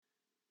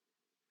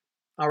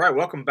All right,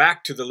 welcome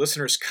back to the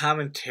listener's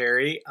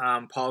commentary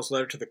on Paul's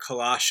letter to the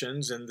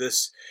Colossians. In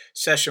this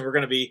session, we're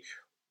going to be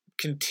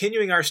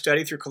continuing our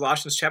study through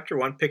Colossians chapter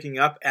 1, picking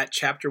up at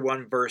chapter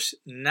 1, verse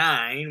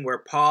 9,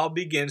 where Paul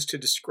begins to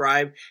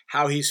describe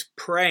how he's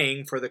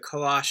praying for the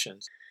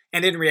Colossians.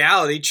 And in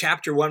reality,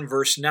 chapter 1,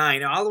 verse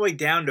 9, all the way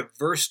down to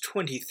verse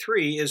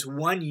 23 is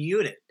one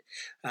unit.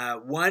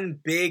 One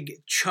big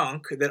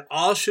chunk that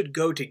all should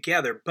go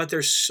together, but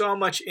there's so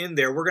much in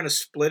there. We're going to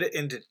split it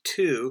into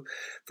two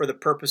for the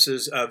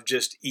purposes of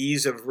just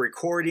ease of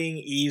recording,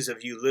 ease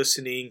of you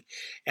listening,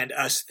 and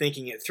us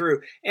thinking it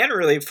through, and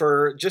really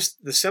for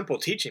just the simple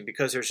teaching,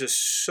 because there's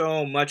just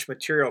so much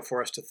material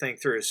for us to think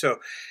through. So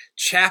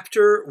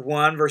chapter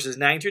 1, verses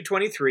 9 through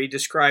 23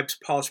 describes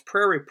Paul's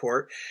prayer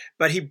report,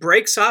 but he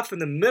breaks off in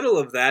the middle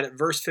of that at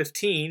verse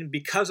 15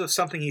 because of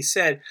something he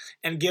said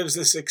and gives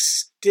this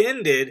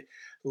extended,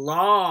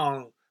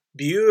 long,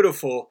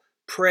 beautiful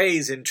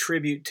praise and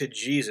tribute to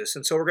Jesus.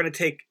 And so we're going to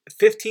take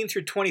 15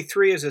 through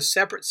 23 as a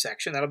separate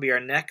section. That'll be our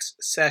next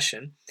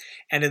session.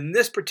 And in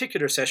this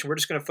particular session, we're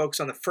just going to focus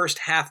on the first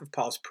half of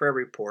Paul's prayer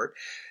report,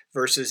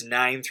 verses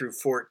 9 through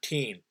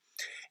 14.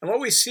 And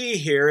what we see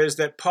here is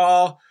that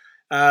Paul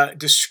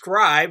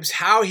describes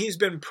how he's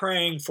been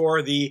praying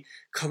for the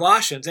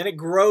Colossians, and it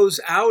grows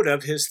out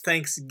of his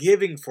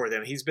thanksgiving for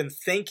them. He's been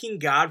thanking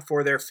God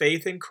for their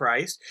faith in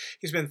Christ.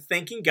 He's been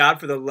thanking God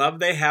for the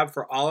love they have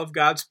for all of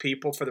God's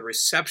people, for the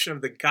reception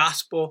of the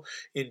gospel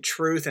in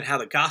truth, and how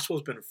the gospel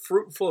has been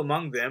fruitful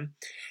among them.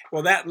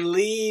 Well, that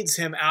leads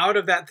him out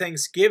of that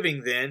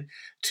thanksgiving then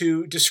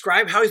to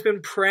describe how he's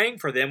been praying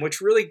for them,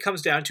 which really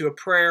comes down to a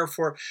prayer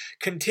for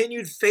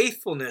continued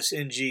faithfulness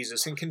in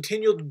Jesus and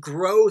continued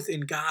growth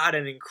in God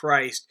and in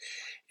Christ.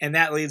 And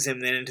that leads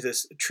him then into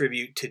this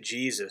tribute to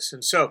Jesus.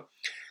 And so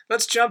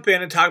let's jump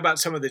in and talk about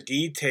some of the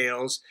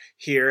details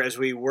here as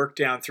we work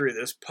down through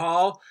this.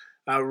 Paul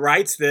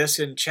writes this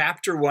in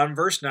chapter 1,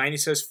 verse 9. He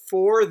says,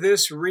 "For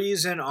this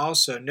reason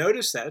also."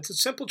 Notice that. It's a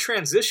simple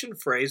transition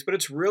phrase, but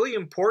it's really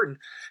important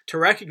to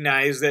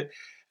recognize that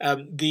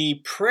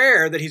the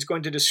prayer that he's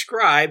going to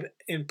describe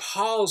in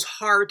Paul's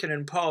heart and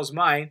in Paul's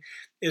mind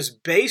is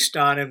based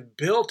on and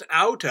built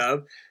out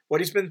of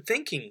what he's been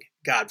thinking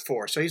God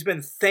for. So he's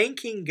been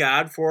thanking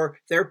God for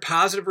their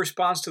positive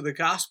response to the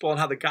gospel and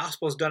how the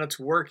gospel has done its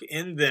work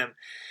in them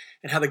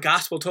and how the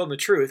gospel told them the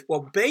truth.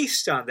 Well,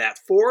 based on that,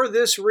 for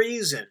this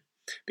reason,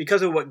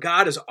 because of what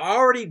God has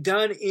already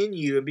done in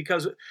you and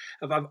because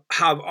of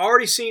how I've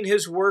already seen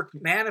his work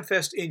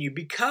manifest in you,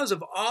 because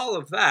of all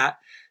of that,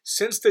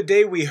 since the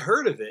day we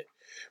heard of it,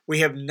 we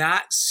have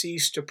not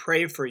ceased to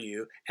pray for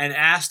you and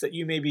ask that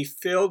you may be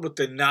filled with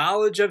the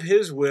knowledge of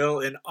his will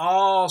in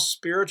all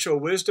spiritual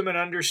wisdom and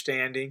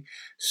understanding,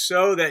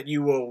 so that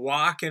you will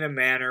walk in a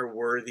manner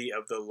worthy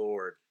of the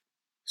Lord.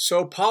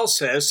 So Paul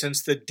says,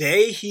 since the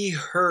day he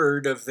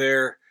heard of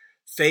their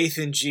faith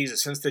in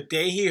Jesus, since the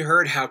day he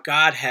heard how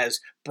God has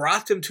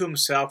brought them to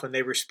himself and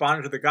they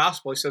responded to the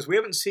gospel, he says, we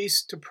haven't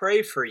ceased to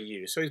pray for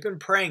you. So he's been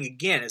praying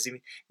again, as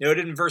he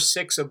noted in verse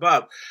 6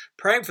 above,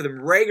 praying for them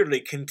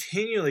regularly,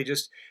 continually,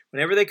 just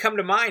whenever they come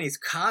to mind, he's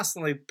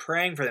constantly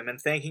praying for them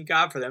and thanking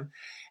God for them.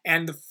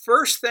 And the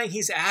first thing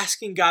he's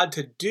asking God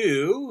to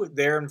do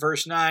there in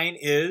verse 9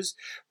 is,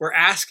 we're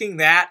asking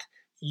that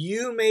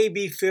you may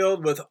be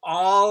filled with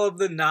all of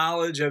the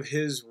knowledge of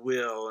his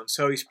will. And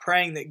so he's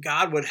praying that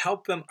God would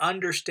help them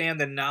understand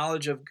the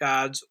knowledge of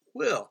God's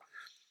will.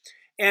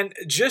 And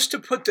just to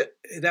put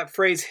that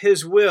phrase,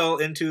 his will,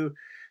 into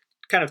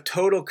kind of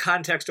total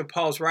context of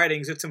Paul's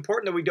writings, it's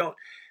important that we don't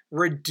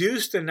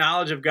reduce the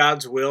knowledge of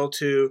God's will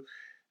to,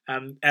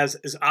 as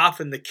is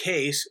often the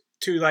case,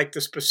 to like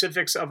the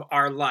specifics of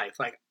our life.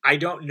 Like, I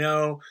don't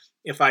know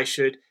if I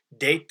should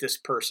date this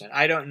person.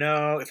 I don't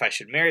know if I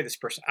should marry this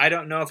person. I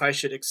don't know if I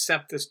should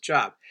accept this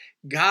job.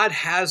 God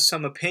has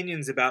some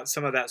opinions about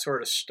some of that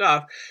sort of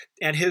stuff,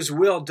 and his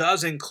will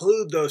does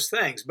include those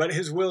things, but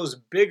his will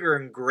is bigger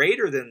and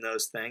greater than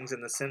those things,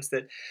 in the sense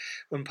that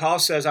when Paul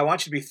says, I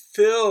want you to be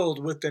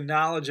filled with the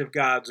knowledge of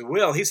God's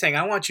will, he's saying,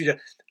 I want you to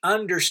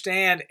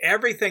understand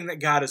everything that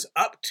God is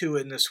up to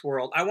in this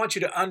world. I want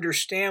you to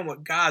understand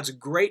what God's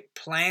great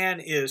plan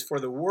is for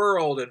the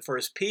world and for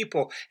his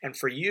people and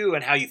for you,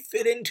 and how you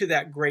fit into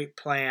that great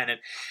plan,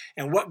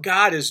 and what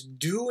God is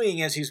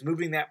doing as he's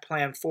moving that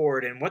plan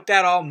forward, and what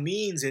that all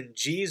means in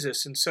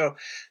Jesus. And so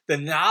the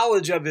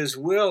knowledge of his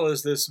will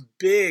is this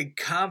big,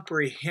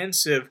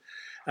 comprehensive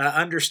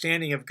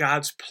understanding of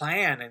God's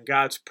plan and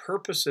God's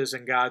purposes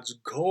and God's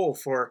goal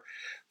for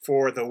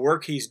the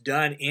work he's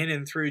done in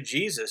and through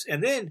Jesus.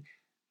 And then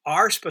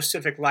our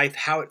specific life,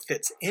 how it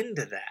fits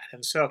into that.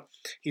 And so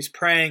he's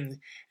praying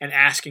and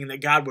asking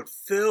that God would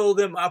fill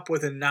them up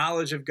with a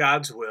knowledge of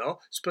God's will.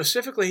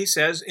 Specifically, he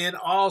says, in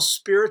all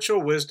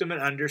spiritual wisdom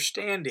and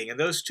understanding. And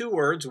those two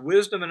words,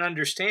 wisdom and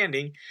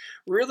understanding,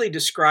 really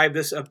describe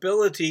this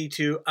ability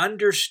to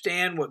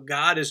understand what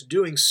God is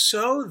doing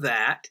so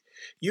that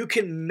you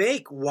can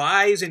make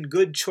wise and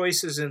good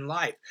choices in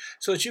life,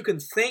 so that you can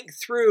think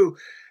through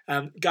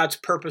God's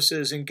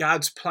purposes and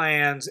God's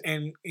plans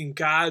and in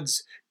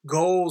God's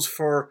goals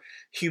for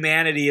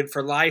humanity and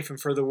for life and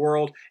for the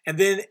world. And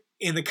then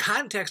in the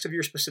context of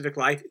your specific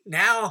life,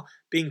 now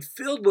being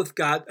filled with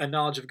God, a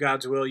knowledge of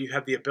God's will, you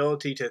have the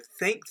ability to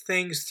think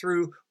things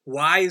through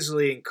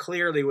wisely and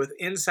clearly with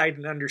insight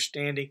and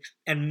understanding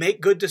and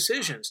make good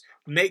decisions,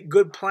 make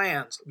good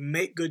plans,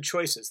 make good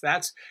choices.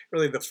 That's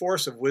really the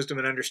force of wisdom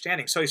and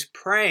understanding. So he's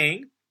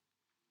praying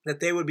that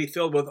they would be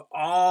filled with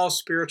all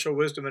spiritual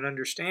wisdom and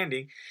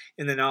understanding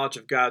in the knowledge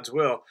of God's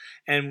will.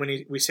 And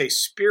when we say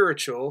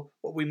spiritual,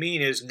 what we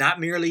mean is not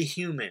merely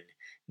human,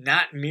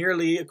 not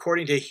merely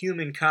according to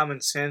human common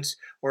sense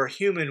or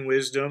human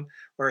wisdom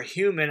or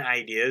human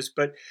ideas,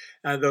 but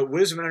the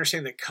wisdom and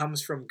understanding that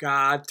comes from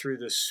God through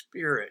the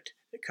Spirit.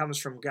 It comes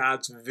from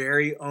God's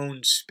very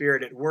own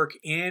Spirit at work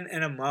in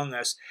and among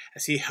us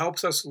as he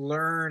helps us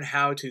learn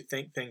how to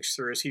think things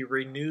through, as he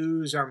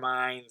renews our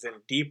minds and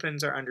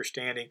deepens our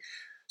understanding,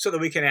 so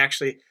that we can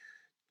actually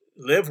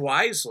live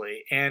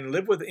wisely and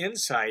live with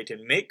insight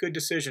and make good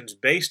decisions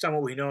based on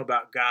what we know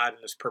about God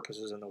and his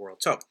purposes in the world.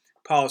 So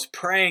Paul is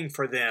praying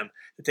for them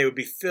that they would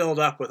be filled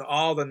up with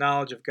all the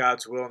knowledge of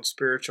God's will and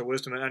spiritual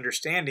wisdom and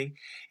understanding.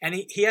 And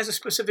he has a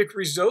specific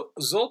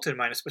result in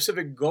mind, a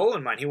specific goal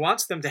in mind. He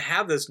wants them to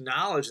have this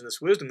knowledge and this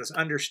wisdom, this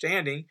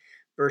understanding,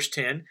 verse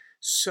 10,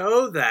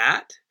 so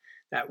that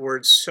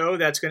word "so,"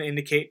 that's going to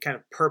indicate kind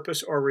of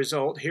purpose or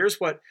result. Here's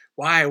why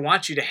I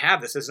want you to have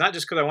this. It's not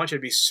just because I want you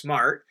to be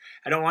smart.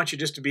 I don't want you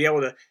just to be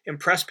able to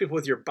impress people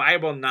with your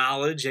Bible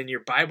knowledge and your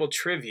Bible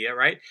trivia,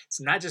 right?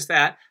 It's not just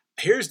that.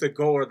 Here's the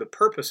goal or the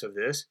purpose of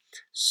this,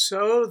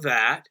 so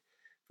that,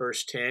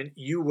 verse 10,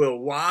 you will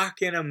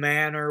walk in a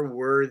manner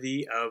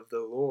worthy of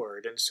the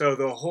Lord. And so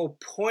the whole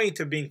point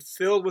of being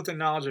filled with the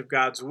knowledge of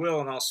God's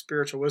will and all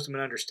spiritual wisdom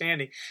and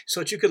understanding, so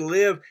that you could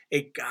live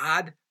a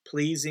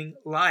God-pleasing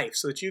life,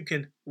 so that you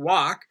can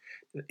walk.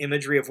 The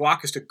imagery of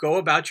walk is to go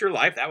about your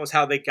life. That was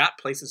how they got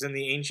places in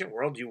the ancient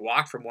world. You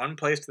walk from one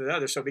place to the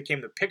other, so it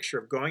became the picture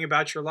of going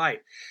about your life,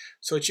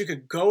 so that you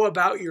could go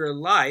about your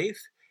life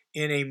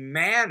in a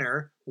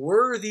manner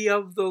worthy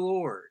of the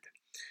Lord,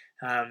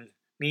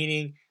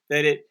 meaning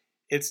that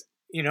it's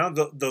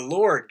the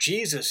Lord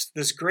Jesus,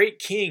 this great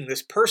King,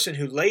 this person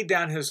who laid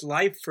down his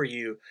life for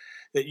you,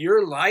 that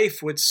your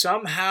life would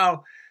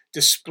somehow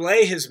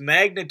display his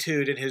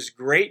magnitude and his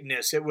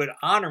greatness. It would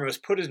honor him. It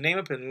would put his name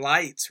up in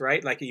lights,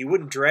 right? Like you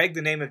wouldn't drag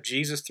the name of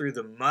Jesus through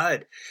the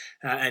mud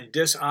and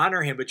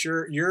dishonor him, but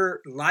your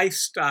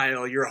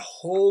lifestyle, your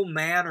whole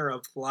manner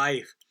of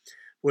life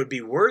would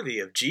be worthy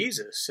of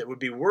Jesus. It would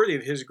be worthy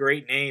of his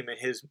great name and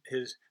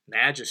his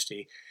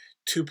majesty.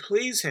 To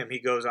please him, he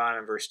goes on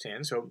in verse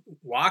 10. So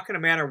walk in a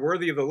manner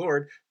worthy of the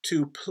Lord,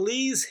 to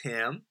please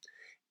him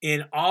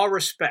in all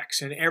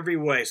respects, in every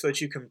way, so that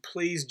you can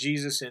please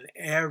Jesus in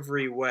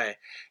every way.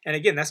 And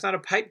again, that's not a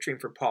pipe dream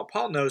for Paul.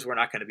 Paul knows we're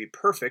not going to be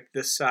perfect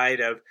this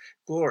side of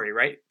glory,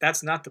 right?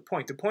 That's not the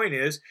point. The point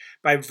is,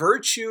 by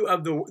virtue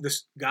of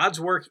God's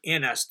work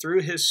in us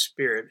through his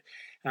Spirit,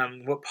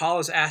 what Paul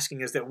is asking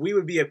is that we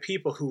would be a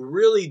people who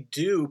really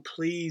do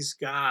please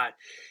God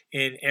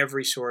in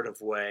every sort of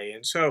way.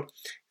 And so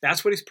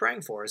that's what he's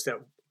praying for, is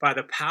that by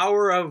the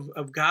power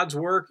of God's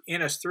work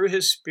in us through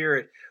his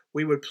Spirit,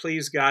 we would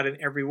please God in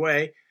every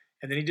way.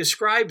 And then he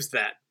describes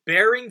that,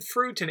 bearing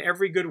fruit in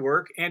every good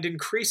work and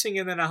increasing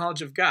in the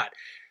knowledge of God.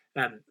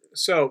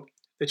 So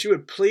that you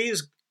would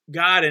please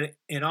God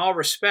in all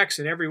respects,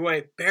 in every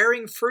way,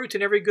 bearing fruit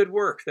in every good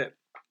work, that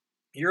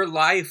your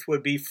life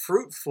would be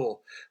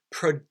fruitful,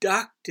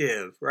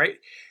 productive, right?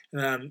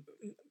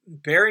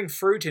 Bearing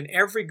fruit in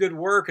every good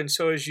work. And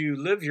so as you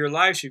live your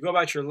life, you go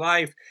about your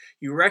life,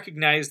 you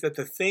recognize that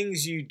the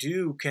things you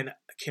do can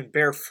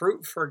bear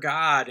fruit for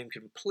God and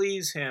can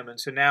please him. And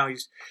so now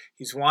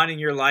he's wanting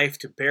your life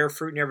to bear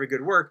fruit in every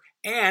good work.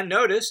 And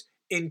notice,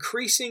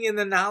 increasing in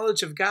the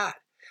knowledge of God.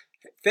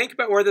 Think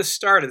about where this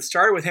started. It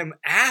started with him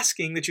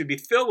asking that you be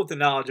filled with the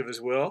knowledge of his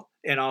will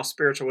and all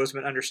spiritual wisdom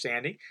and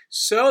understanding,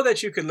 so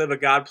that you could live a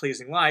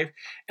God-pleasing life.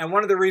 And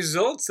one of the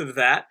results of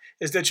that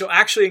is that you'll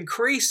actually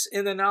increase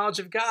in the knowledge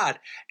of God.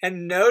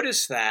 And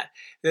notice that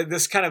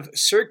this kind of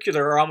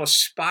circular or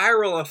almost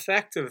spiral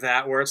effect of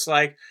that, where it's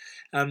like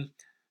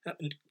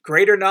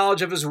greater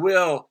knowledge of his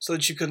will, so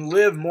that you can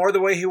live more the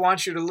way he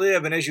wants you to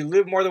live. And as you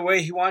live more the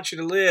way he wants you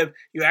to live,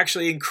 you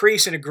actually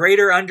increase in a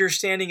greater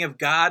understanding of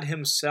God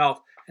himself.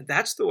 And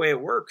that's the way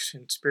it works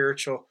in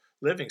spiritual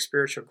living,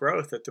 spiritual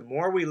growth, that the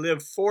more we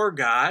live for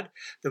God,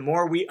 the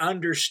more we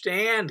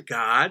understand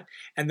God,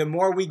 and the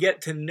more we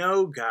get to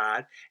know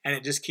God, and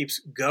it just keeps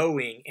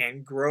going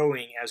and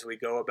growing as we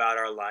go about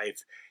our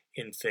life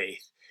in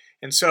faith.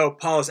 And so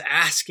Paul is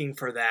asking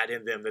for that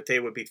in them, that they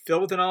would be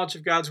filled with the knowledge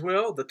of God's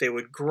will, that they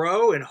would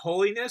grow in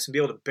holiness and be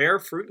able to bear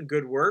fruit in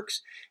good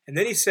works. And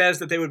then he says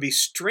that they would be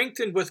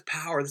strengthened with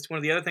power. That's one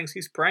of the other things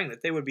he's praying,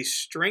 that they would be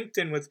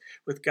strengthened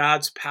with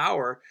God's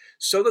power,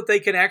 so that they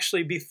can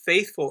actually be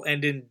faithful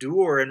and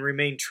endure and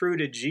remain true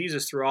to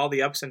Jesus through all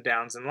the ups and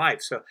downs in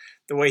life. So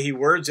the way he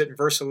words it in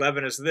verse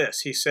 11 is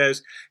this. He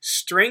says,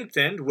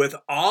 strengthened with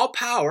all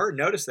power.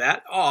 Notice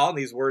that, all.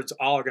 These words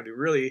all are going to be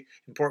really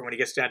important when he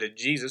gets down to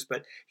Jesus,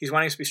 but he's he's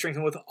wanting us to be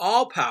strengthened with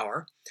all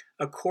power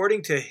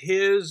according to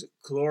his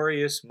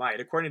glorious might,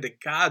 according to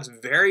God's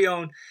very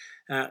own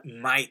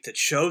might that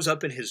shows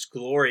up in his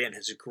glory and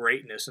his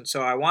greatness. And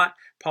so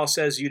Paul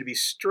says, you to be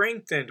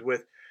strengthened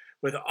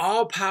with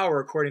all power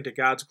according to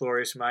God's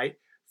glorious might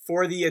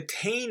for the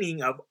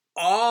attaining of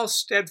all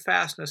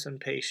steadfastness and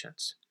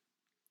patience.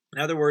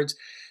 In other words,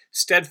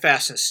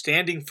 steadfastness,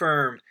 standing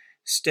firm,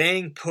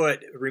 staying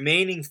put,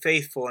 remaining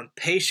faithful, and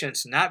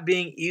patience, not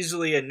being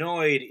easily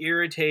annoyed,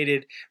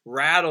 irritated,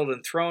 rattled,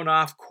 and thrown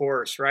off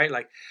course, right?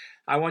 Like,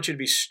 I want you to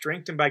be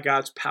strengthened by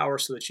God's power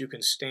so that you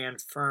can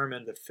stand firm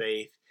in the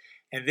faith.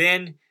 And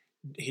then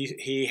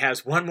he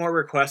has one more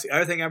request. The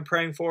other thing I'm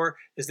praying for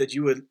is that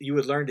you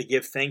would learn to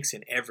give thanks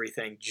in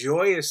everything.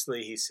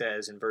 Joyously, he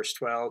says in verse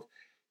 12,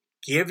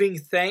 giving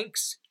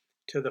thanks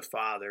to the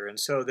Father. And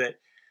so that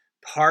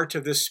part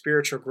of this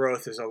spiritual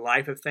growth is a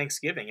life of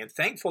thanksgiving. And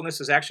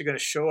thankfulness is actually going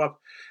to show up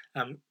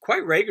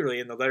quite regularly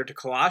in the letter to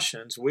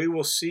Colossians. We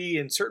will see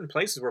in certain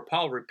places where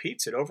Paul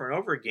repeats it over and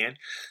over again,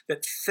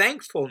 that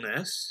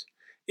thankfulness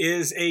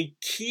is a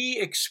key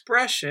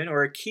expression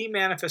or a key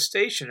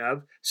manifestation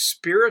of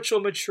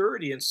spiritual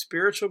maturity and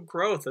spiritual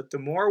growth. That the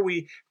more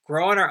we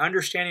grow in our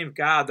understanding of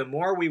God, the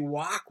more we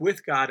walk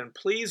with God and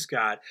please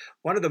God.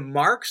 One of the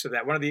marks of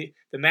that, one of the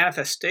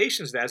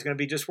manifestations of that is going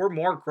to be just we're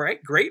more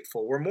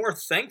grateful. We're more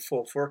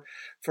thankful for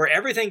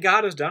everything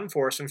God has done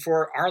for us and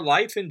for our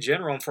life in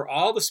general and for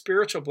all the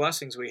spiritual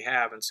blessings we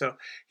have. And so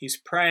he's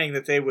praying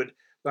that they would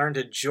learn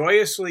to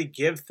joyously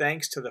give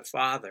thanks to the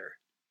Father.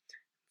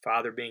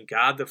 Father being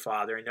God the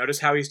Father. And notice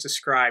how he's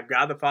described.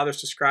 God the Father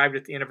is described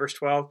at the end of verse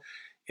 12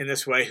 in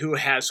this way, who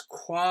has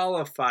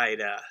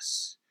qualified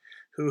us,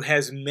 who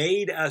has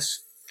made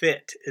us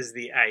fit is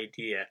the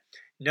idea.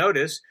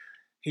 Notice,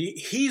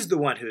 he's the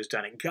one who has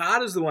done it.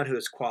 God is the one who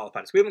has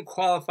qualified us. We haven't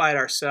qualified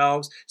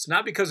ourselves. It's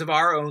not because of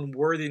our own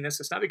worthiness.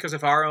 It's not because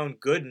of our own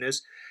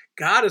goodness.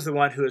 God is the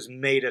one who has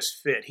made us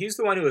fit. He's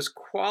the one who has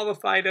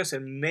qualified us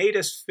and made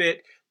us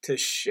fit to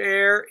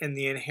share in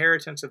the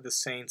inheritance of the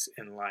saints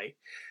in light.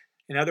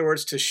 In other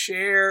words, to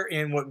share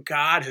in what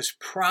God has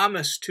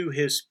promised to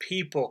his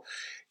people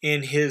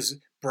in his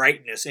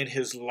brightness, in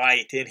his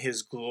light, in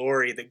his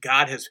glory,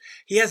 that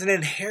he has an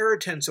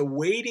inheritance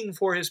awaiting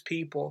for his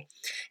people.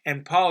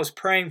 And Paul is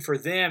praying for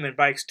them and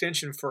by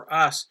extension for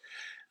us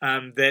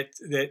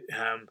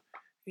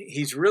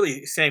he's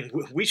really saying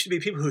we should be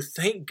people who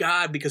thank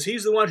God because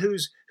he's the one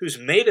who's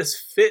made us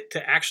fit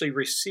to actually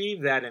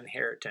receive that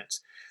inheritance,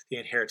 the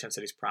inheritance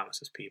that he's promised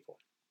his people.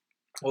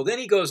 Well, then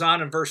he goes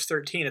on in verse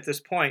 13 at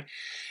this point,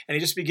 and he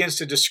just begins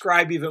to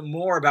describe even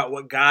more about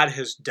what God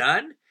has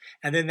done.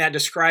 And then that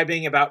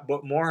describing about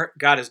what more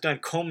God has done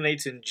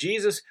culminates in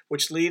Jesus,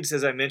 which leads,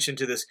 as I mentioned,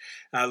 to this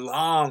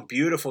long,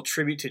 beautiful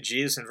tribute to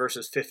Jesus in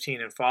verses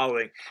 15 and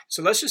following.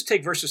 So let's just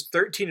take verses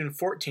 13 and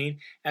 14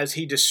 as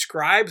he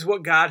describes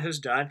what God has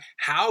done,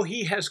 how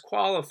he has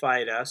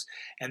qualified us,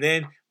 and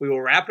then we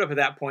will wrap it up at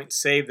that point and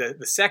save the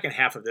second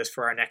half of this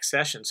for our next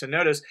session. So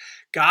notice,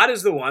 God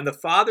is the one, the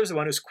Father is the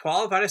one who's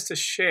qualified us to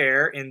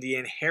share in the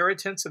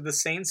inheritance of the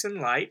saints in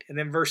light. And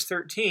then verse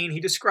 13, he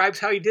describes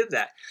how he did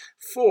that.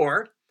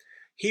 For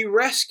he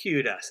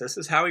rescued us. This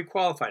is how he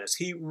qualified us.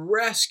 He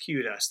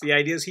rescued us. The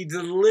idea is he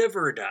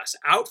delivered us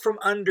out from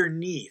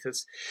underneath.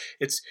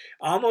 It's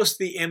almost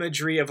the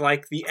imagery of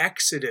like the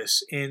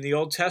Exodus in the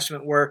Old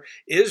Testament where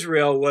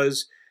Israel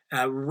was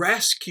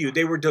rescued.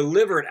 They were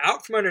delivered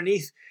out from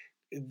underneath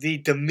the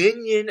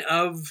dominion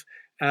of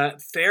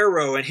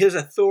Pharaoh and his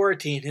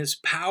authority and his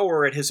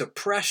power and his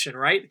oppression,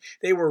 right?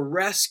 They were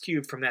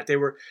rescued from that.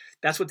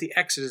 That's what the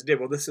Exodus did.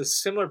 Well, this is a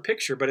similar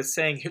picture, but it's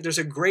saying there's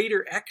a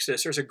greater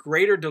Exodus. There's a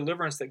greater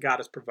deliverance that God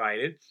has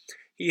provided.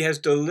 He has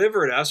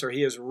delivered us, or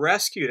he has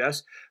rescued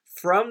us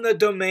from the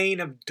domain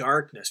of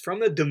darkness,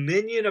 from the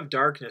dominion of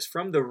darkness,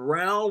 from the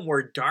realm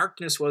where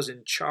darkness was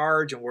in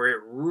charge and where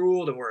it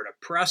ruled and where it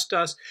oppressed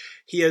us.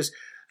 He has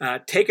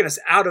taken us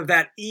out of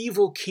that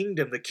evil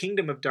kingdom, the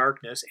kingdom of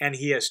darkness, and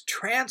he has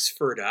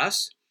transferred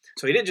us.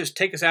 So he didn't just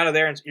take us out of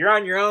there and you're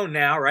on your own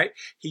now, right?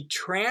 He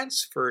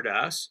transferred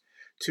us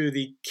to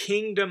the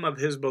kingdom of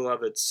his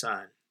beloved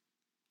Son.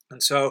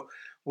 And so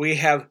we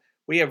have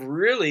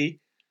really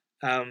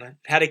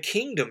had a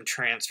kingdom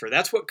transfer.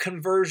 That's what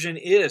conversion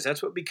is.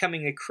 That's what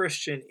becoming a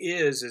Christian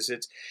is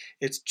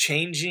it's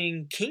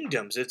changing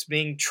kingdoms. It's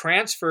being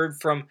transferred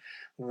from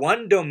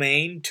one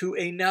domain to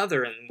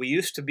another. And we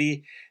used to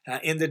be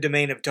in the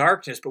domain of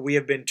darkness, but we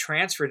have been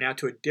transferred now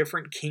to a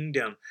different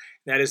kingdom.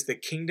 That is the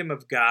kingdom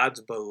of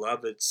God's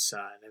beloved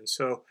Son. And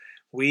so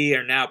we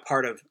are now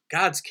part of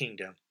God's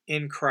kingdom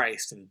in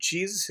Christ, and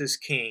Jesus is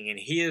King, and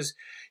He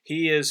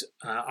is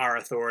our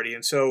authority.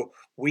 And so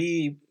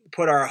we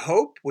put our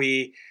hope,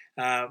 we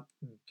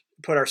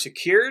put our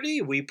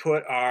security, we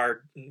put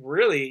our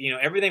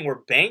everything we're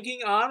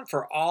banking on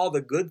for all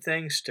the good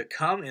things to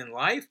come in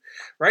life,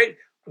 right?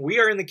 We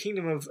are in the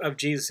kingdom of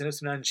Jesus, and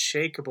it's an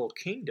unshakable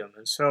kingdom.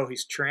 And so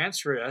he's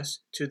transferred us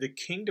to the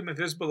kingdom of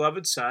his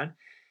beloved Son,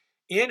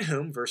 in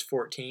whom, verse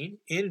 14,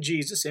 in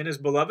Jesus, in his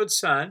beloved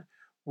Son,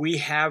 we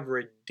have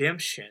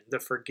redemption, the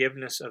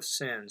forgiveness of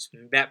sins.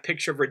 And that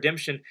picture of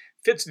redemption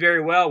fits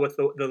very well with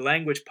the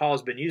language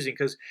Paul's been using,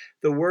 because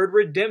the word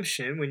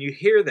redemption, when you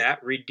hear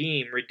that,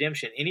 redeem,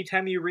 redemption,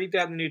 anytime you read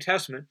that in the New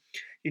Testament,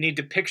 you need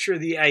to picture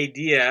the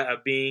idea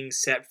of being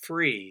set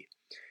free.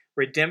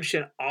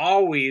 Redemption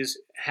always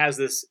has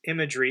this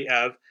imagery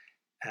of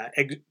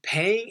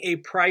paying a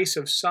price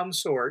of some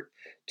sort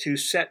to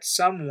set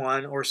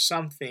someone or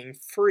something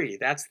free.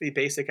 That's the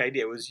basic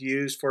idea. It was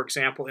used, for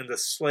example, in the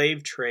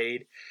slave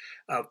trade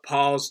of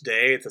Paul's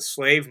day at the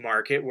slave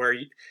market, where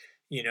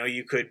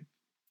you could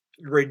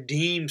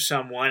redeem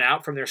someone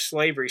out from their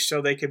slavery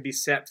so they could be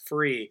set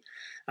free.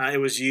 It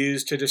was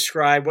used to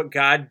describe what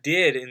God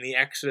did in the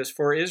Exodus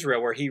for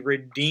Israel, where he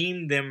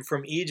redeemed them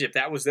from Egypt.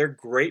 That was their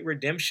great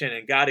redemption,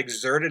 and God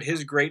exerted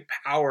his great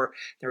power.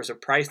 There was a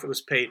price that was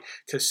paid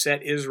to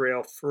set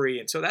Israel free.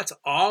 And so that's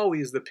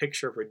always the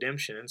picture of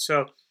redemption. And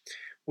so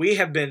we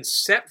have been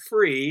set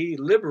free,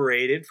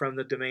 liberated from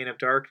the domain of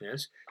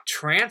darkness,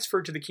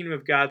 transferred to the kingdom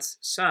of God's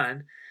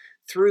Son,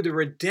 through the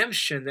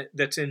redemption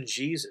that's in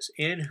Jesus,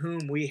 in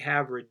whom we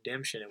have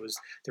redemption. It was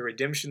the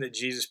redemption that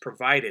Jesus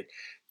provided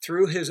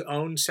through his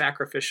own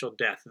sacrificial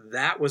death.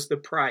 That was the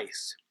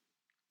price.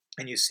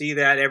 And you see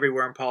that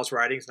everywhere in Paul's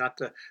writings, not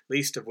the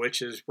least of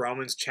which is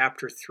Romans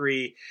chapter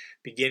 3,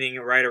 beginning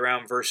right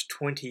around verse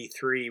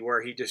 23,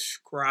 where he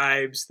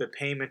describes the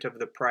payment of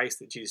the price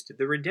that Jesus did,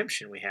 the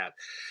redemption we have.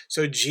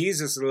 So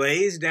Jesus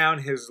lays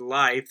down his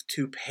life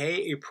to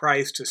pay a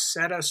price to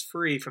set us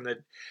free from the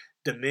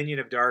dominion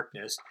of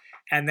darkness.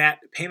 And that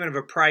payment of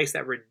a price,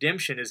 that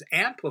redemption, is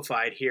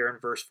amplified here in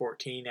verse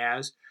 14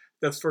 as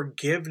the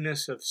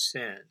forgiveness of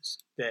sins.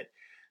 That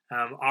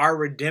our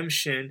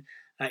redemption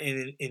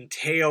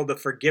entailed the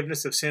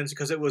forgiveness of sins,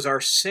 because it was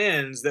our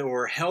sins that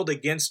were held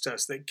against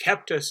us, that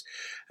kept us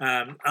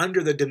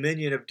under the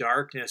dominion of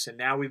darkness. And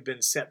now we've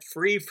been set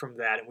free from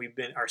that,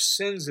 and our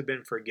sins have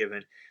been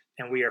forgiven,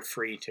 and we are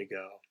free to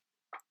go.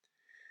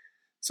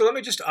 So let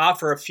me just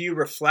offer a few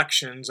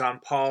reflections on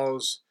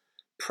Paul's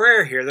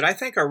prayer here that I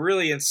think are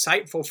really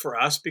insightful for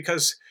us,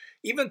 because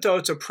even though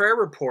it's a prayer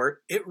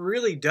report, it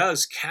really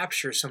does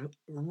capture some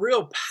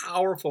real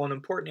powerful and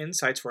important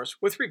insights for us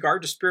with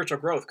regard to spiritual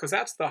growth, because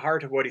that's the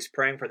heart of what he's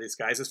praying for these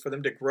guys, is for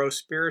them to grow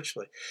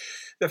spiritually.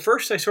 The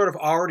first I sort of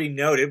already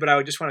noted, but I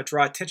would just want to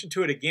draw attention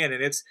to it again,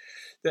 and it's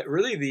that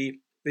really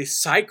the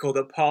cycle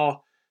that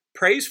Paul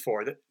prays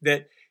for,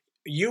 that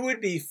you would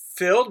be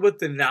filled with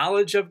the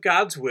knowledge of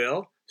God's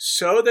will,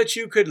 so that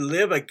you could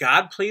live a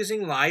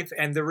God-pleasing life,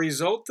 and the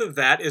result of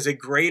that is a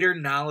greater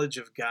knowledge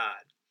of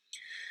God.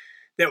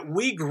 That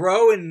we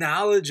grow in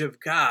knowledge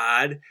of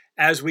God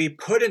as we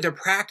put into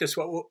practice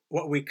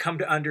what we come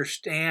to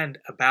understand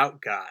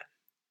about God.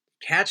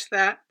 Catch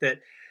that? That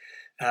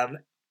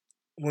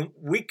when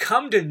we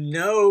come to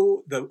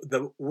know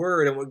the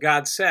Word and what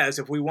God says,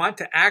 if we want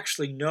to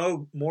actually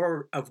know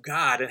more of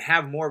God and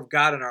have more of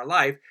God in our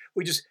life,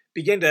 we just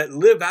begin to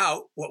live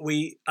out what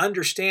we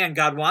understand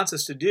God wants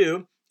us to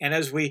do. And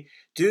as we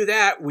do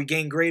that, we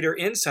gain greater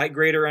insight,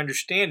 greater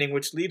understanding,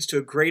 which leads to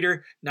a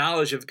greater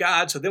knowledge of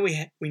God. So then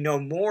we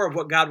know more of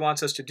what God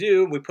wants us to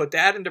do. We put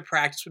that into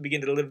practice. We begin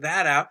to live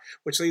that out,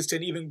 which leads to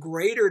an even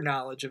greater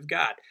knowledge of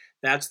God.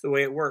 That's the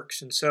way it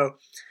works. And so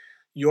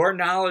your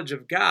knowledge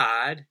of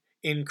God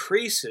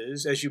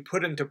increases as you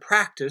put into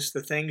practice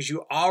the things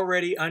you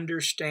already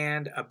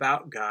understand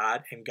about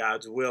God and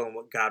God's will and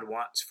what God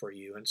wants for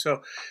you. And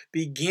so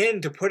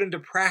begin to put into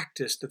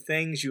practice the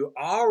things you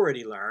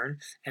already learn.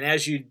 And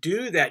as you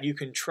do that, you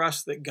can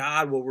trust that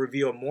God will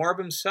reveal more of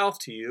himself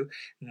to you,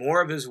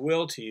 more of his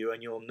will to you,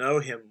 and you'll know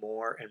him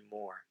more and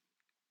more.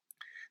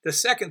 The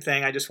second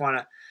thing I just want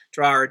to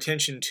draw our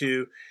attention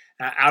to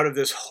out of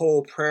this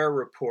whole prayer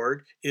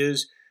report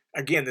is,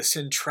 again, the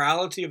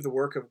centrality of the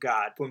work of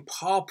God. When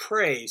Paul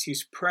prays,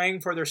 he's praying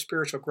for their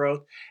spiritual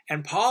growth,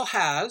 and Paul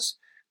has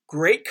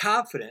great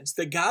confidence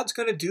that God's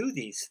going to do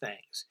these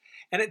things.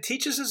 And it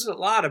teaches us a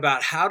lot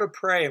about how to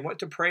pray and what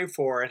to pray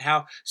for, and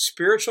how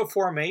spiritual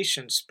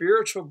formation,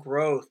 spiritual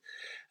growth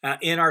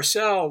in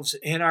ourselves,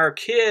 in our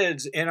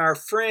kids, in our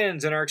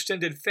friends, in our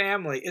extended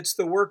family, it's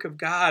the work of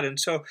God. And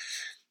so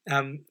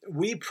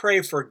we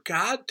pray for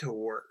God to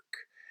work,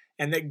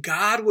 and that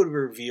God would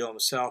reveal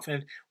himself.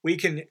 And we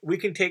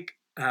can take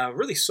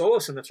really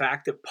solace in the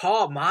fact that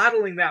Paul,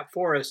 modeling that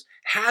for us,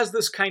 has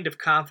this kind of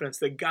confidence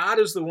that God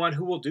is the one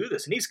who will do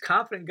this. And he's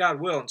confident God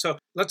will. And so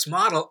let's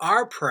model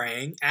our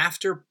praying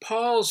after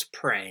Paul's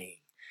praying.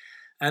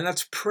 And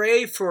let's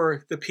pray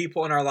for the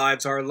people in our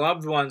lives, our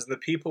loved ones, the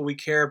people we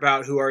care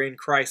about who are in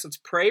Christ. Let's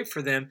pray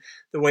for them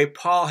the way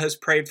Paul has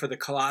prayed for the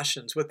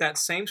Colossians, with that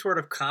same sort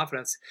of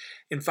confidence,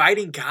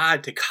 inviting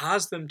God to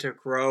cause them to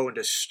grow and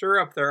to stir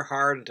up their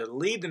heart and to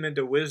lead them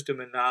into wisdom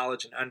and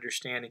knowledge and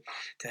understanding,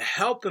 to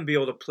help them be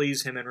able to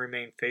please him and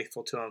remain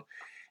faithful to him.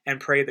 And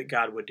pray that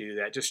God would do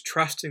that, just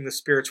trusting the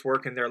Spirit's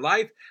work in their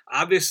life.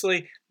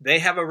 Obviously, they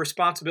have a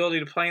responsibility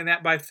to play in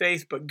that by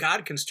faith, but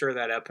God can stir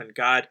that up, and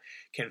God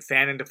can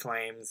fan into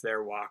flames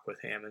their walk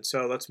with him. And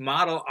so let's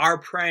model our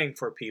praying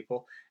for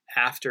people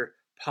after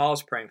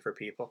Paul's praying for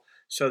people,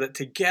 so that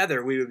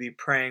together we would be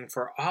praying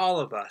for all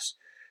of us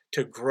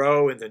to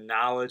grow in the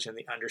knowledge and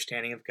the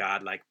understanding of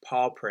God like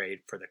Paul prayed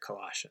for the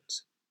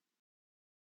Colossians.